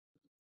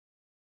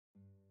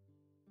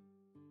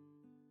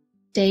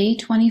Day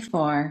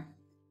 24,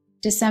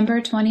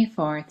 December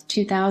 24th,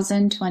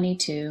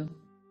 2022.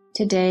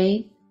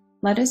 Today,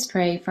 let us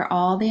pray for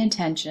all the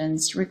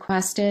intentions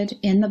requested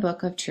in the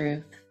Book of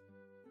Truth.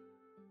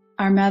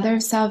 Our Mother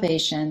of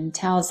Salvation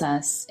tells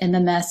us in the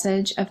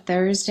message of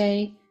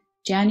Thursday,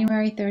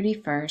 January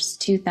 31st,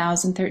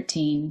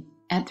 2013,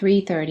 at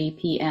 3:30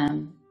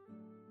 p.m.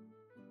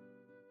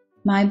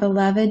 My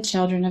beloved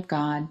children of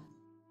God,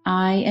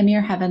 I am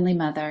your Heavenly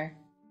Mother,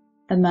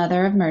 the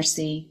Mother of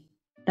Mercy,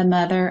 the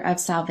Mother of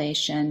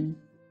Salvation.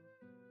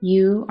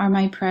 You are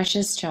my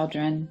precious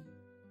children,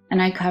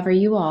 and I cover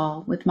you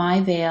all with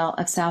my veil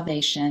of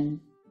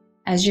salvation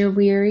as your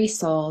weary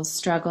souls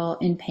struggle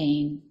in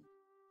pain.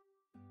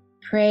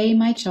 Pray,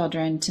 my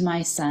children, to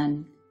my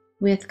Son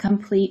with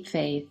complete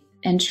faith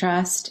and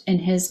trust in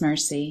His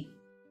mercy.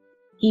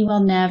 He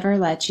will never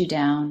let you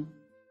down.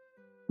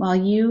 While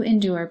you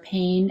endure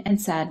pain and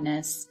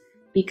sadness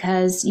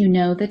because you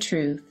know the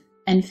truth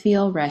and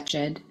feel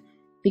wretched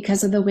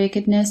because of the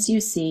wickedness you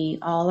see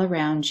all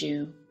around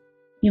you,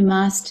 you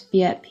must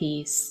be at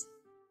peace,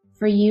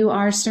 for you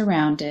are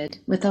surrounded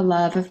with the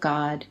love of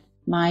God,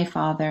 my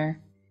Father,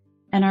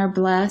 and are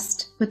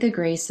blessed with the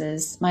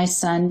graces my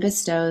Son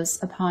bestows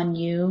upon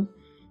you,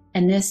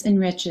 and this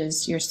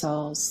enriches your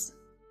souls.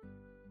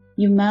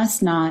 You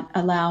must not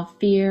allow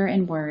fear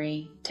and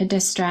worry to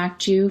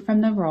distract you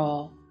from the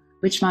role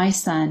which my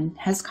Son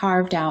has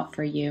carved out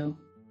for you.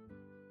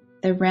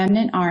 The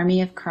remnant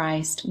army of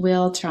Christ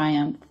will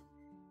triumph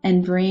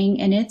and bring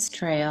in its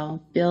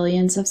trail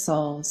billions of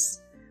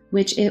souls,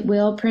 which it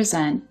will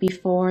present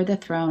before the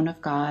throne of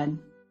God.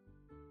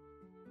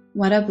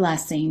 What a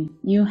blessing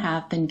you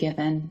have been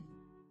given.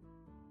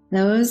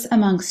 Those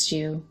amongst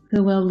you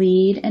who will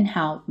lead and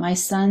help my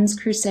Son's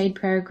crusade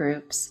prayer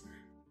groups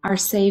are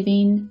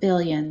saving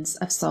billions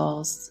of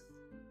souls.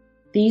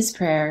 These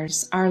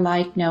prayers are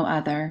like no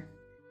other,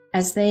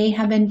 as they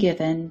have been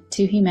given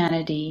to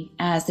humanity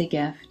as a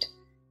gift,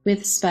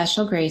 with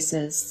special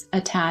graces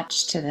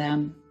attached to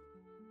them.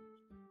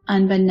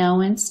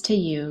 Unbeknownst to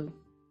you,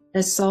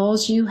 the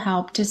souls you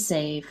help to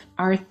save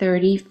are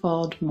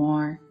 30-fold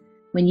more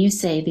when you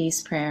say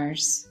these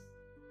prayers.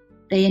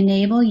 They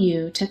enable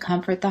you to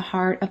comfort the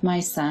heart of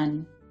my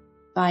Son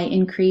by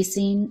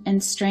increasing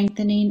and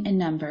strengthening in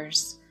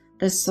numbers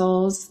the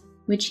souls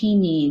which He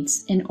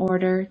needs in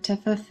order to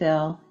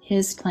fulfill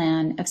His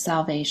plan of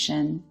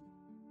salvation.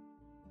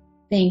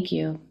 Thank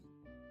you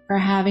for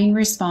having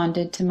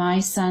responded to my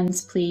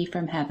Son's plea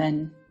from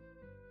heaven.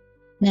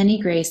 Many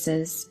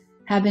graces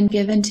have been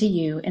given to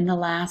you in the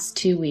last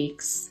 2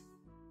 weeks.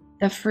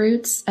 The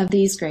fruits of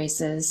these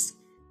graces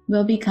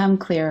will become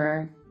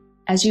clearer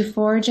as you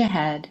forge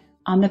ahead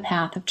on the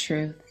path of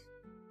truth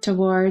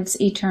towards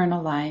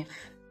eternal life.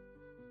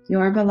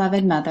 Your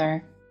beloved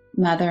Mother,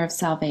 Mother of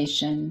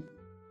Salvation.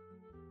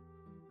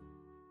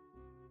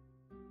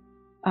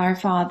 Our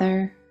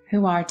Father,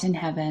 who art in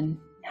heaven,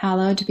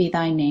 hallowed be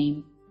thy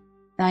name.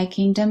 Thy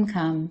kingdom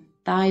come,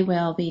 thy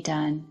will be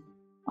done,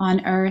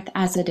 on earth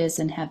as it is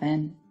in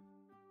heaven.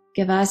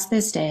 Give us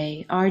this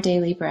day our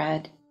daily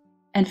bread,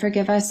 and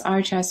forgive us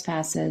our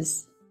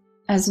trespasses,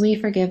 as we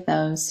forgive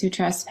those who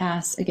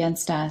trespass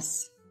against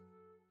us.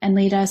 And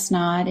lead us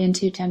not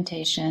into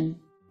temptation,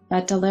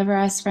 but deliver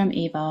us from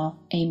evil.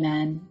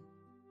 Amen.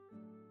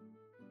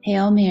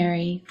 Hail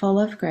Mary, full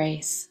of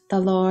grace, the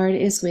Lord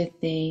is with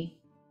thee.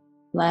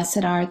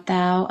 Blessed art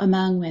thou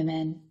among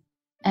women,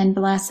 and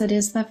blessed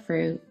is the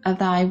fruit of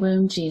thy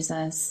womb,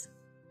 Jesus.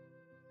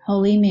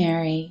 Holy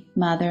Mary,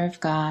 Mother of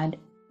God,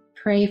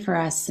 pray for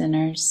us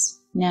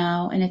sinners,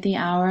 now and at the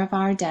hour of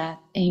our death.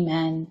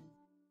 Amen.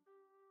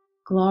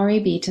 Glory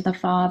be to the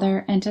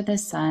Father, and to the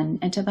Son,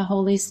 and to the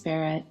Holy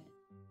Spirit,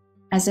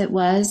 as it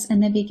was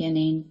in the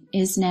beginning,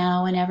 is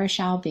now, and ever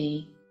shall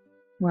be,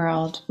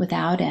 world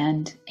without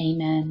end.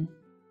 Amen.